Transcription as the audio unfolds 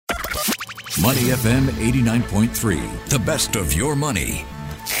Money FM 89.3, the best of your money.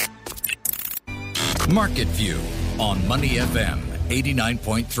 Market View on Money FM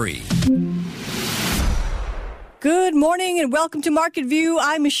 89.3. Good morning and welcome to Market View.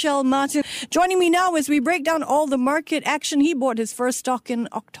 I'm Michelle Martin. Joining me now as we break down all the market action. He bought his first stock in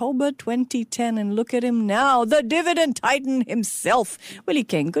October 2010 and look at him now, the dividend titan himself. Willie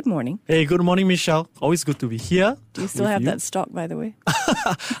King, good morning. Hey, good morning, Michelle. Always good to be here. Do you still have that stock, by the way?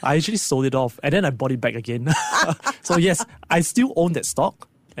 I actually sold it off and then I bought it back again. So yes, I still own that stock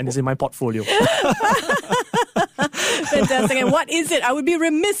and it's in my portfolio. Fantastic. And what is it? I would be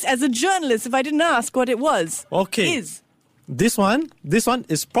remiss as a journalist if I didn't ask what it was. Okay. This one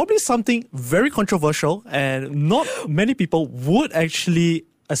is probably something very controversial and not many people would actually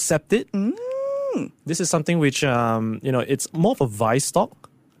accept it. This is something which, it's more of a vice stock.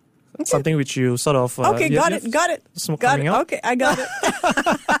 Okay. Something which you sort of... okay, got it. Okay, I got it.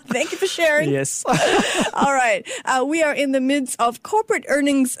 Thank you for sharing. Yes. All right. We are in the midst of corporate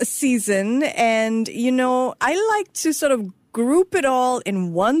earnings season. And, I like to sort of group it all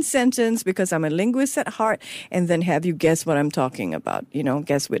in one sentence because I'm a linguist at heart and then have you guess what I'm talking about.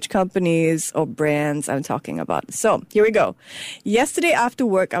 Guess which companies or brands I'm talking about. So here we go. Yesterday after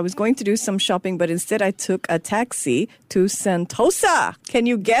work, I was going to do some shopping, but instead I took a taxi to Sentosa. Can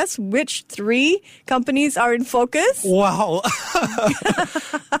you guess which three companies are in focus? Wow.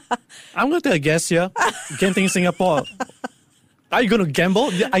 I'm going to take a guess here. Genting Singapore. Are you going to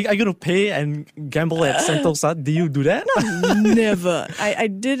gamble? Are you going to pay and gamble at Sentosa? Do you do that? No, never. I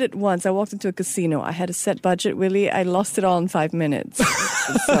did it once. I walked into a casino. I had a set budget, Willie. I lost it all in 5 minutes.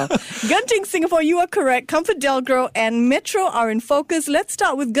 So, Genting Singapore, you are correct. ComfortDelGro and Metro are in focus. Let's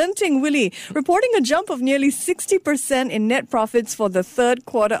start with Genting, Willie. Reporting a jump of nearly 60% in net profits for the third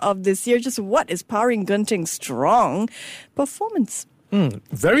quarter of this year. Just what is powering Genting's strong performance?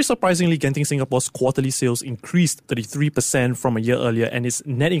 Very surprisingly, Genting Singapore's quarterly sales increased 33% from a year earlier and its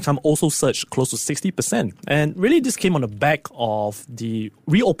net income also surged close to 60%. And really this came on the back of the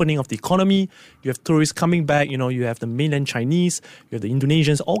reopening of the economy. You have tourists coming back, you have the mainland Chinese, you have the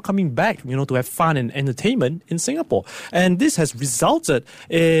Indonesians all coming back, to have fun and entertainment in Singapore. And this has resulted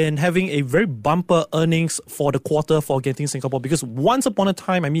in having a very bumper earnings for the quarter for Genting Singapore because once upon a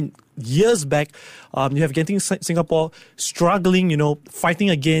time, years back, you have Genting Singapore struggling, fighting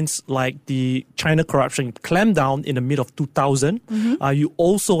against like the China corruption clampdown in the mid of 2000. You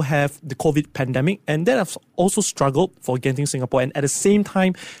also have the COVID pandemic, and that has also struggled for Genting Singapore. And at the same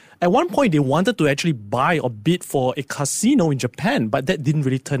time, at one point, they wanted to actually buy or bid for a casino in Japan, but that didn't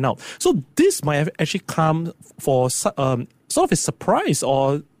really turn out. So this might have actually come for sort of a surprise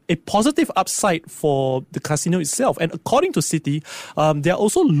or a positive upside for the casino itself. And according to Citi, they are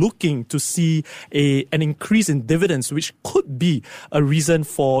also looking to see an increase in dividends, which could be a reason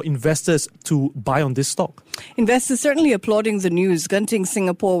for investors to buy on this stock. Investors certainly applauding the news. Genting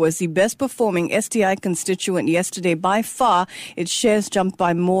Singapore was the best performing STI constituent yesterday. By far, its shares jumped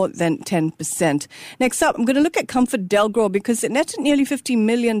by more than 10%. Next up, I'm going to look at ComfortDelGro because it netted nearly $50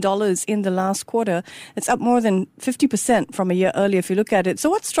 million in the last quarter. It's up more than 50% from a year earlier if you look at it. So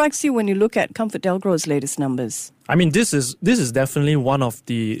what strikes you when you look at ComfortDelGro's latest numbers? This is definitely one of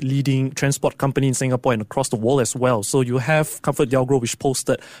the leading transport companies in Singapore and across the world as well. So you have ComfortDelGro, which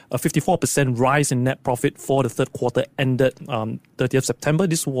posted a 54% rise in net profit for the third quarter ended 30th September.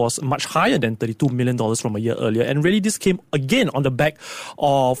 This was much higher than $32 million from a year earlier. And really this came again on the back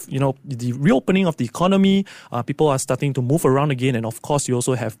of, the reopening of the economy. People are starting to move around again. And of course, you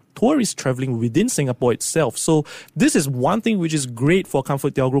also have tourists traveling within Singapore itself. So this is one thing which is great for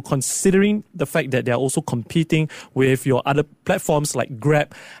ComfortDelGro, considering the fact that they are also competing with your other platforms like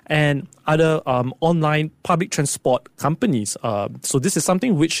Grab and other online public transport companies. So this is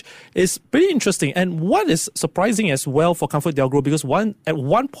something which is pretty interesting. And what is surprising as well for ComfortDelGro, because at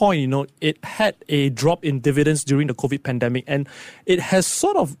one point, it had a drop in dividends during the COVID pandemic, and it has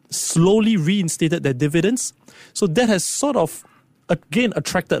sort of slowly reinstated their dividends. So that has sort of, again,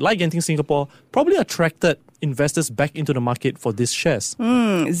 attracted, like Genting Singapore, probably attracted investors back into the market for these shares.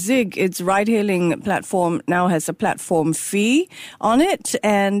 Zig, its ride-hailing platform, now has a platform fee on it,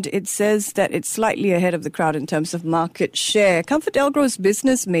 and it says that it's slightly ahead of the crowd in terms of market share. ComfortDelGro's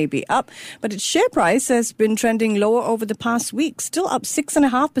business may be up, but its share price has been trending lower over the past week, still up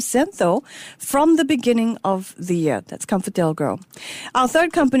 6.5% though from the beginning of the year. That's ComfortDelGro. Our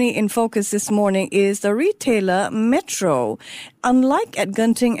third company in focus this morning is the retailer Metro. Unlike at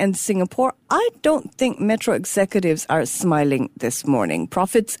Genting and Singapore, I don't think Metro executives are smiling this morning.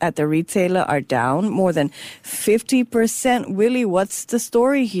 Profits at the retailer are down more than 50%. Willie, what's the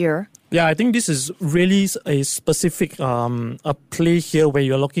story here? Yeah, I think this is really a specific a play here where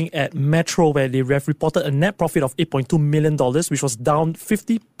you're looking at Metro, where they have reported a net profit of $8.2 million, which was down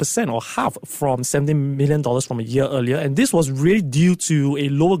 50% or half from $17 million from a year earlier. And this was really due to a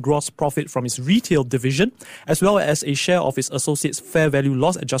lower gross profit from its retail division, as well as a share of its associates' fair value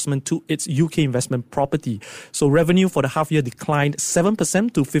loss adjustment to its UK investment property. So revenue for the half year declined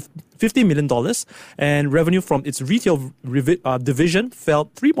 7% to $50 million, and revenue from its retail division fell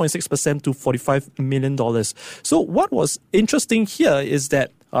 3.6% to $45 million. So what was interesting here is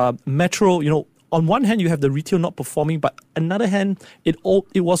that Metro, on one hand, you have the retail not performing, but on the other hand, it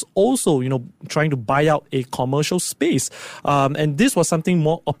was also, trying to buy out a commercial space. And this was something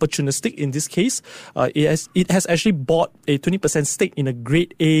more opportunistic in this case. It has actually bought a 20% stake in a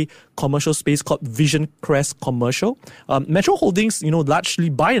grade A commercial space called Vision Crest Commercial. Metro Holdings, largely,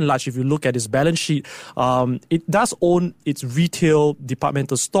 by and large, if you look at its balance sheet, it does own its retail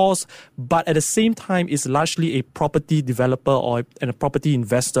departmental stores, but at the same time, it's largely a property developer and a property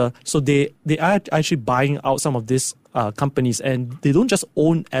investor. So they are actually buying out some of these companies, and they don't just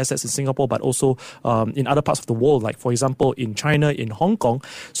own assets in Singapore, but also in other parts of the world, like, for example, in China, in Hong Kong.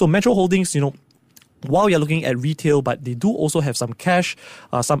 So Metro Holdings, while you're looking at retail, but they do also have some cash,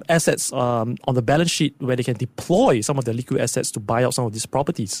 some assets on the balance sheet where they can deploy some of their liquid assets to buy out some of these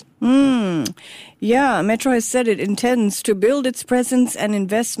properties. Yeah, Metro has said it intends to build its presence and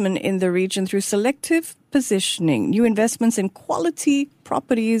investment in the region through selective positioning, new investments in quality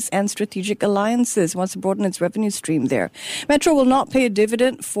properties and strategic alliances. Wants to broaden its revenue stream there. Metro will not pay a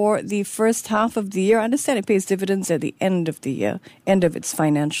dividend for the first half of the year. I understand it pays dividends at the end of the year, end of its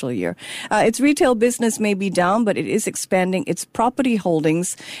financial year. Its retail business may be down, but it is expanding its property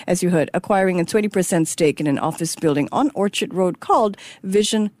holdings, as you heard, acquiring a 20% stake in an office building on Orchard Road called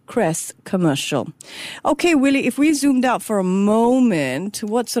Vision Crest Commercial. Okay, Willie, if we zoomed out for a moment,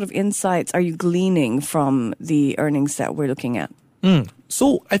 what sort of insights are you gleaning from the earnings that we're looking at?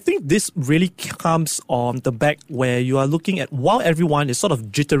 So I think this really comes on the back where you are looking at, while everyone is sort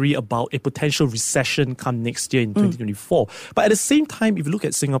of jittery about a potential recession come next year in 2024, but at the same time, if you look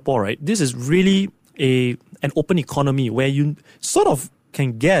at Singapore, right, this is really an open economy where you sort of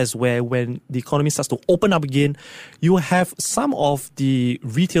can guess where when the economy starts to open up again, you have some of the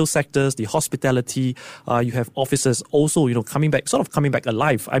retail sectors, the hospitality, you have offices also, coming back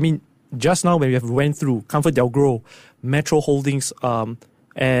alive. I mean, just now when we have went through ComfortDelGro, Metro Holdings, and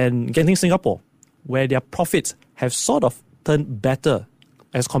Genting Singapore, where their profits have sort of turned better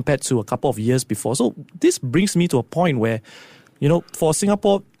as compared to a couple of years before. So this brings me to a point where, for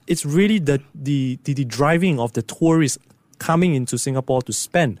Singapore, it's really the driving of the tourists coming into Singapore to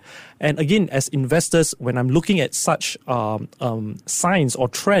spend. And again, as investors, when I'm looking at such signs or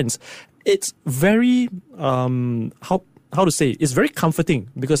trends, it's very, it's very comforting,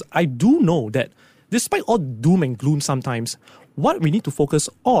 because I do know that despite all doom and gloom sometimes, what we need to focus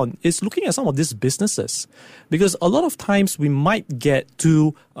on is looking at some of these businesses, because a lot of times we might get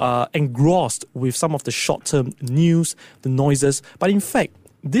too engrossed with some of the short-term news, the noises, but in fact,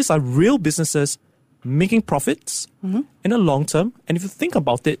 these are real businesses making profits in the long term. And if you think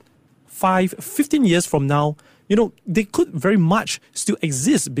about it, 5-15 years from now, they could very much still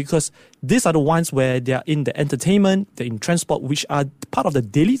exist, because these are the ones where they are in the entertainment, they're in transport, which are part of the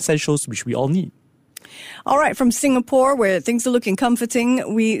daily essentials which we all need. All right, from Singapore, where things are looking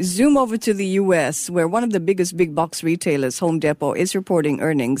comforting, we zoom over to the US, where one of the biggest big box retailers, Home Depot, is reporting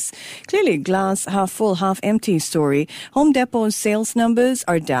earnings. Clearly, glass half full, half empty story. Home Depot's sales numbers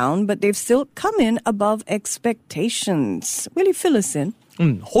are down, but they've still come in above expectations. Will you fill us in?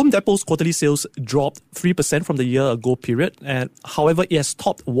 Home Depot's quarterly sales dropped 3% from the year-ago period, and however, it has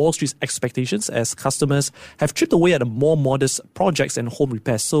topped Wall Street's expectations as customers have chipped away at more modest projects and home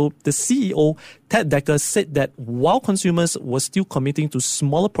repairs. So the CEO, Ted Decker, said that while consumers were still committing to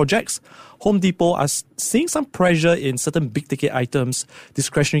smaller projects, Home Depot are seeing some pressure in certain big-ticket items,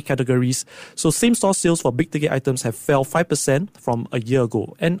 discretionary categories. So same-store sales for big-ticket items have fell 5% from a year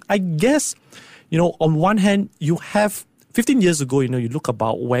ago. And I guess, on one hand, you have 15 years ago, you look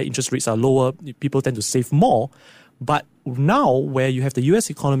about where interest rates are lower, people tend to save more. But now, where you have the US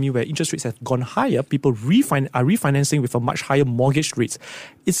economy where interest rates have gone higher, people are refinancing with a much higher mortgage rates.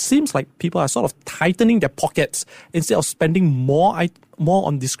 It seems like people are sort of tightening their pockets. Instead of spending more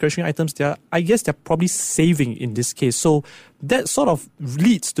on discretionary items, they're probably saving in this case. So that sort of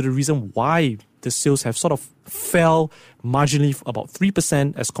leads to the reason why the sales have sort of fell marginally about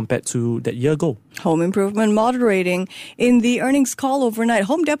 3% as compared to that year ago. Home improvement moderating. In the earnings call overnight,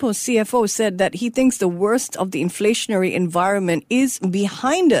 Home Depot's CFO said that he thinks the worst of the inflationary environment is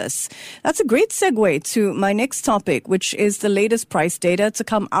behind us. That's a great segue to my next topic, which is the latest price data to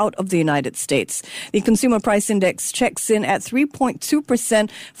come out of the United States. The Consumer Price Index checks in at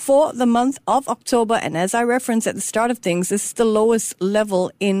 3.2% for the month of October. And as I referenced at the start of things, this is the lowest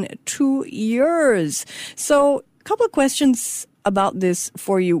level in 2 years. So, a couple of questions about this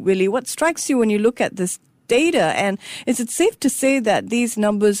for you, Willie. What strikes you when you look at this data? And is it safe to say that these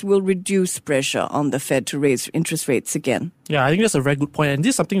numbers will reduce pressure on the Fed to raise interest rates again? Yeah, I think that's a very good point. And this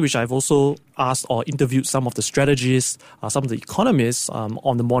is something which I've also asked or interviewed some of the strategists, some of the economists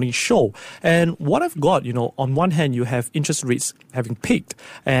on the morning show. And what I've got, on one hand, you have interest rates having peaked,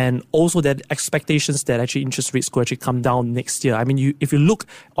 and also that expectations that actually interest rates could actually come down next year. I mean, if you look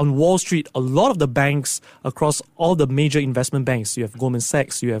on Wall Street, a lot of the banks across all the major investment banks, you have Goldman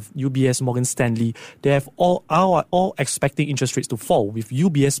Sachs, you have UBS, Morgan Stanley, they have all expecting interest rates to fall, with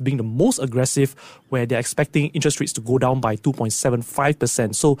UBS being the most aggressive, where they're expecting interest rates to go down by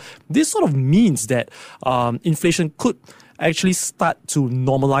 2.75%. So this sort of means that inflation could actually start to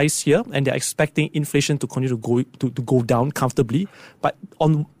normalize here, and they're expecting inflation to continue to go down comfortably. But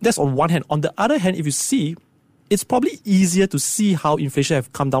that's on one hand. On the other hand, if you see, it's probably easier to see how inflation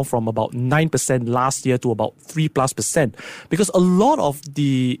have come down from about 9% last year to about 3+%, because a lot of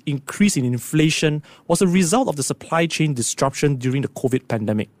the increase in inflation was a result of the supply chain disruption during the COVID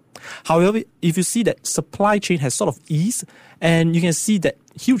pandemic. However, if you see that supply chain has sort of eased, and you can see that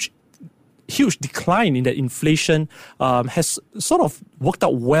huge decline in that inflation has sort of worked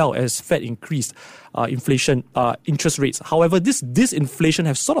out well as Fed increased interest rates. However, this disinflation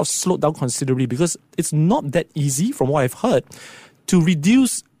has sort of slowed down considerably, because it's not that easy, from what I've heard, to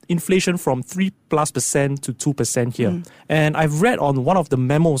reduce inflation from 3+% to 2% here. And I've read on one of the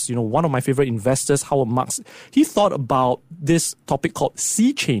memos, one of my favorite investors, Howard Marks, he thought about this topic called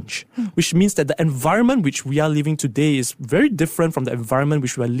sea change, which means that the environment which we are living today is very different from the environment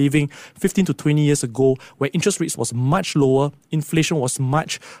which we were living 15 to 20 years ago, where interest rates was much lower, inflation was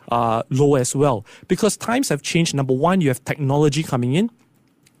much lower as well. Because times have changed. Number one, you have technology coming in,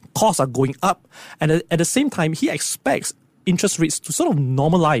 costs are going up, and at the same time, he expects interest rates to sort of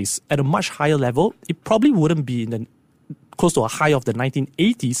normalize at a much higher level. It probably wouldn't be close to a high of the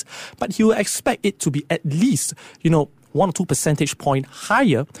 1980s, but he will expect it to be at least, 1 or 2 percentage point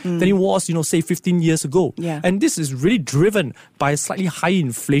higher than it was, say 15 years ago. Yeah. And this is really driven by a slightly higher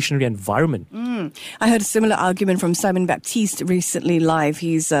inflationary environment. I heard a similar argument from Simon Baptiste recently live.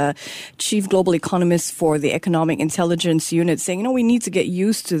 He's a chief global economist for the Economic Intelligence Unit, saying, we need to get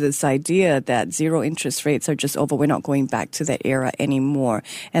used to this idea that zero interest rates are just over. We're not going back to that era anymore,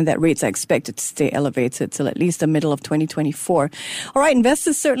 and that rates are expected to stay elevated till at least the middle of 2024. All right,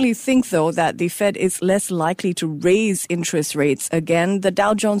 investors certainly think, though, that the Fed is less likely to raise interest rates again. The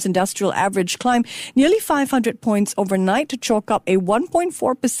Dow Jones Industrial Average climbed nearly 500 points overnight to chalk up a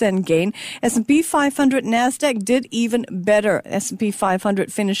 1.4% gain. S&P 500 Nasdaq did even better. S&P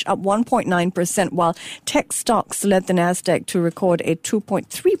 500 finished up 1.9%, while tech stocks led the Nasdaq to record a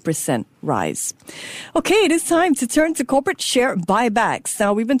 2.3% rise. Okay, it is time to turn to corporate share buybacks.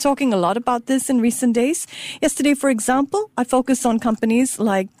 Now, we've been talking a lot about this in recent days. Yesterday, for example, I focused on companies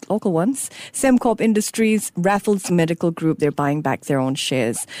like local ones, Sembcorp Industries, Raffles Medical Group. They're buying back their own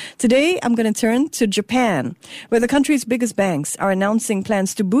shares. Today, I'm going to turn to Japan, where the country's biggest banks are announcing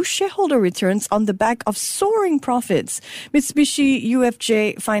plans to boost shareholder returns on the back of soaring profits. Mitsubishi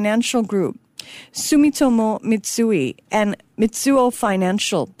UFJ Financial Group, Sumitomo Mitsui, and Mitsuo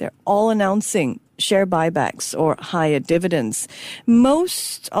Financial, they're all announcing share buybacks or higher dividends.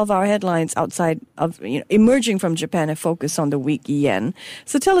 Most of our headlines outside of emerging from Japan have focused on the weak yen.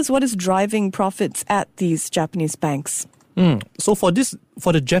 So tell us, what is driving profits at these Japanese banks? So for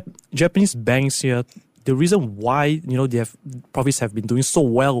the Japanese banks here, the reason why their profits have been doing so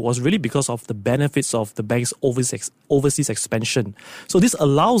well was really because of the benefits of the bank's overseas expansion. So this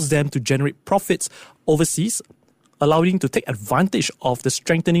allows them to generate profits overseas, allowing to take advantage of the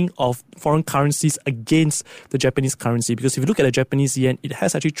strengthening of foreign currencies against the Japanese currency. Because if you look at the Japanese yen, it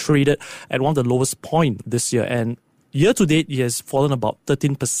has actually traded at one of the lowest points this year, and year to date, it has fallen about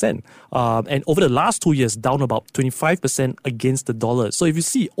 13%. And over the last 2 years, down about 25% against the dollar. So if you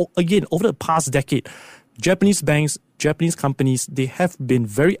see, again, over the past decade, Japanese banks, Japanese companies, they have been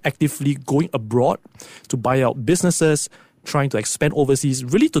very actively going abroad to buy out businesses, trying to expand overseas,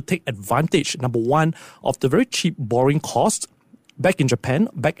 really to take advantage, number one, of the very cheap borrowing costs back in Japan,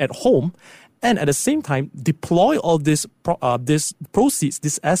 back at home, and at the same time, deploy all this proceeds,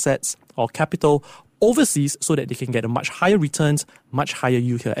 these assets or capital overseas so that they can get a much higher returns, much higher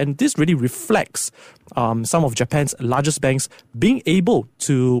yield here. And this really reflects some of Japan's largest banks being able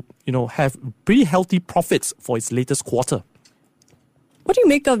to, have pretty healthy profits for its latest quarter. What do you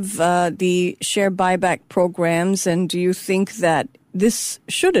make of the share buyback programs, and do you think that this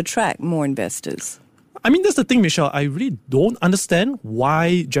should attract more investors? I mean, that's the thing, Michelle. I really don't understand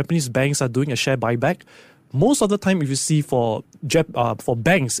why Japanese banks are doing a share buyback. Most of the time, if you see for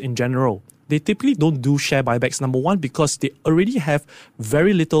banks in general, they typically don't do share buybacks. Number one, because they already have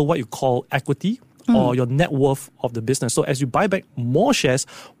very little what you call equity or your net worth of the business. So as you buy back more shares,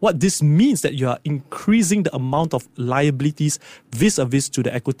 what this means that you are increasing the amount of liabilities vis-a-vis to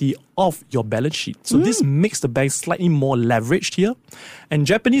the equity of your balance sheet. So this makes the banks slightly more leveraged here. And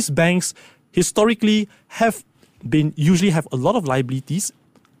Japanese banks historically usually have a lot of liabilities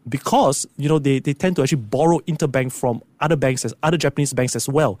because, they tend to actually borrow interbank from other banks, other Japanese banks as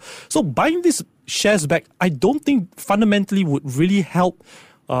well. So buying these shares back, I don't think fundamentally would really help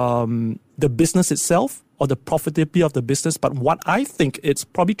the business itself or the profitability of the business. But what I think it's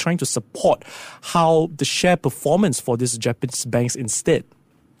probably trying to support how the share performance for these Japanese banks instead.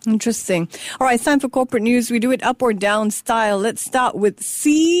 Interesting. All right, it's time for corporate news. We do it up or down style. Let's start with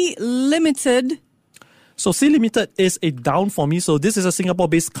C Limited. So C Limited is a down for me. So this is a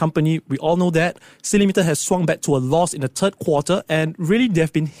Singapore-based company. We all know that. C Limited has swung back to a loss in the third quarter, and really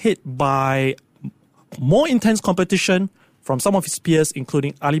they've been hit by more intense competition from some of its peers,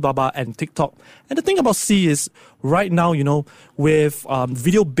 including Alibaba and TikTok. And the thing about C is right now, with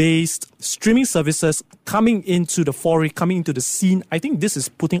video-based streaming services coming into the foray, coming into the scene, I think this is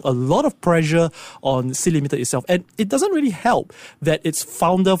putting a lot of pressure on C Limited itself. And it doesn't really help that its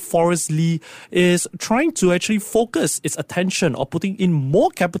founder, Forrest Lee, is trying to actually focus its attention or putting in more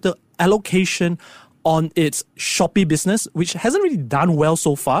capital allocation on its Shopee business, which hasn't really done well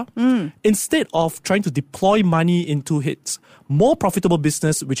so far, instead of trying to deploy money into its more profitable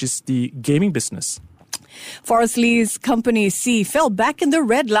business, which is the gaming business. Forrest Lee's company C fell back in the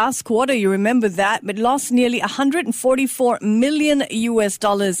red last quarter. You remember that, but lost nearly $144 million US.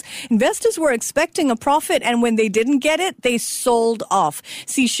 Investors were expecting a profit, and when they didn't get it, they sold off.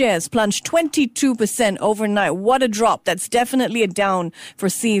 C shares plunged 22% overnight. What a drop. That's definitely a down for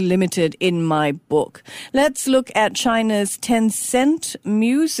C Limited in my book. Let's look at China's Tencent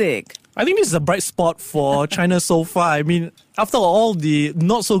Music. I think this is a bright spot for China so far. I mean, after all the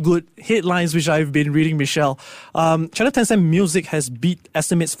not so good headlines which I've been reading, Michelle, China Tencent Music has beat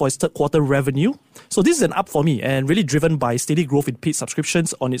estimates for its third quarter revenue. So this is an up for me, and really driven by steady growth in paid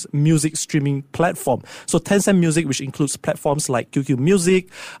subscriptions on its music streaming platform. So Tencent Music, which includes platforms like QQ Music,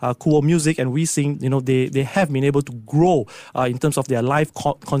 Kuo Music, and WeSing, they have been able to grow in terms of their live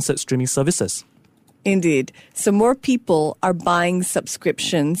concert streaming services. Indeed. So more people are buying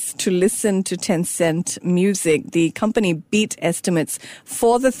subscriptions to listen to Tencent Music. The company beat estimates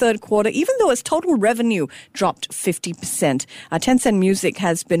for the third quarter, even though its total revenue dropped 50%. Tencent Music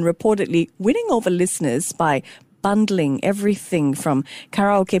has been reportedly winning over listeners by bundling everything from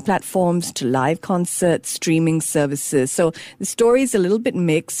karaoke platforms to live concert streaming services. So the story is a little bit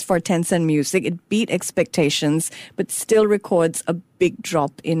mixed for Tencent Music. It beat expectations, but still records a big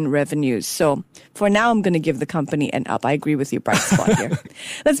drop in revenues. So for now, I'm going to give the company an up. I agree with you, bright spot here.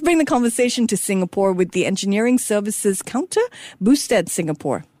 Let's bring the conversation to Singapore with the engineering services counter, Boustead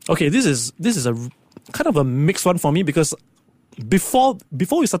Singapore. Okay, this is a kind of a mixed one for me because before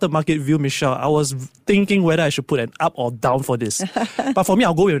we started Market View, Michelle, I was thinking whether I should put an up or down for this. But for me,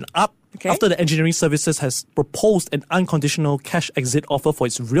 I'll go with an up. Okay. After the engineering services has proposed an unconditional cash exit offer for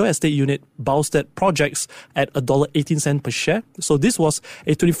its real estate unit, Boustead Projects, at $1.18 per share. So this was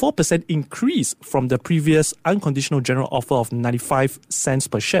a 24% increase from the previous unconditional general offer of 95 cents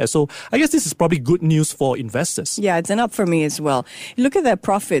per share. So I guess this is probably good news for investors. Yeah, it's an up for me as well. Look at their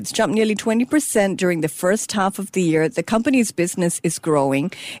profits, jumped nearly 20% during the first half of the year. The company's business is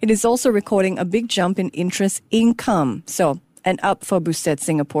growing. It is also recording a big jump in interest income. So an up for Boustead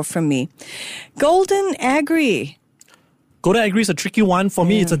Singapore from me. Golden Agri. Golden Agri is a tricky one. For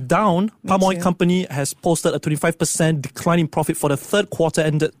me, it's a down. Palm oil company has posted a 25% decline in profit for the third quarter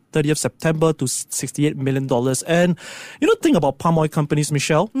ended 30th September to $68 million. And the thing about palm oil companies,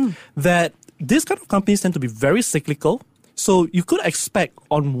 Michelle, that these kind of companies tend to be very cyclical. So you could expect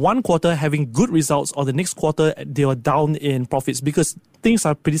on one quarter having good results, or the next quarter they are down in profits, because things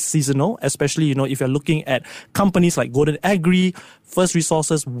are pretty seasonal, especially, if you're looking at companies like Golden Agri, First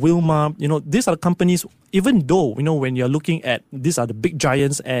Resources, Wilmar, these are the companies, even though, when you're looking at, these are the big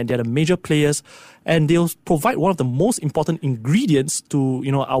giants and they're the major players, and they'll provide one of the most important ingredients to,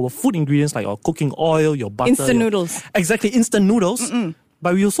 our food ingredients like our cooking oil, your butter. Instant noodles. Exactly, instant noodles.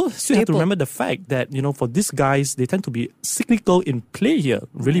 But we also still have to remember the fact that, for these guys, they tend to be cyclical in play here,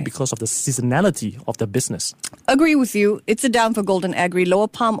 really because of the seasonality of the business. Agree with you. It's a down for Gold and Agri. Lower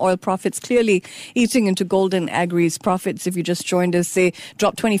palm oil profits clearly eating into Gold and Agri's profits. If you just joined us, they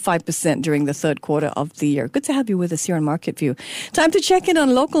dropped 25% during the third quarter of the year. Good to have you with us here on Market View. Time to check in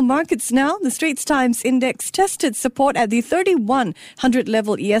on local markets now. The Straits Times Index tested support at the 3100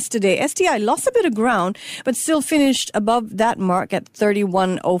 level yesterday. STI lost a bit of ground, but still finished above that mark at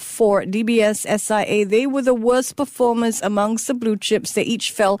 3104. DBS, SIA, they were the worst performers amongst the blue chips. They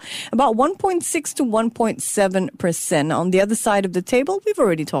each fell about 1.6 to 1.7%. On the other side of the table, we've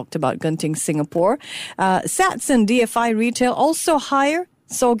already talked about Genting Singapore. SATS and DFI retail also higher,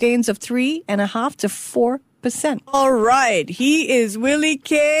 saw gains of 3.5 to 4%. All right. He is Willie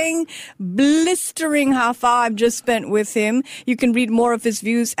King. Blistering half hour I've just spent with him. You can read more of his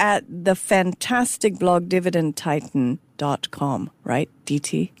views at the fantastic blog dividendtitan.com. Right,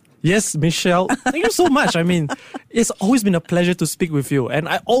 DT? Yes, Michelle. Thank you so much. I mean, it's always been a pleasure to speak with you, and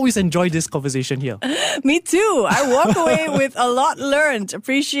I always enjoy this conversation here. Me too. I walk away with a lot learned.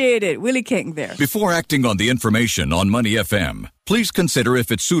 Appreciate it. Willie King there. Before acting on the information on Money FM, please consider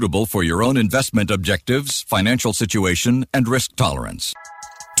if it's suitable for your own investment objectives, financial situation, and risk tolerance.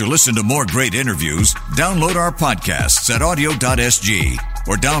 To listen to more great interviews, download our podcasts at audio.sg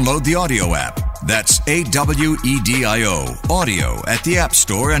or download the audio app. That's AWEDIO, audio at the App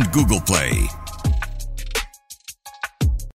Store and Google Play.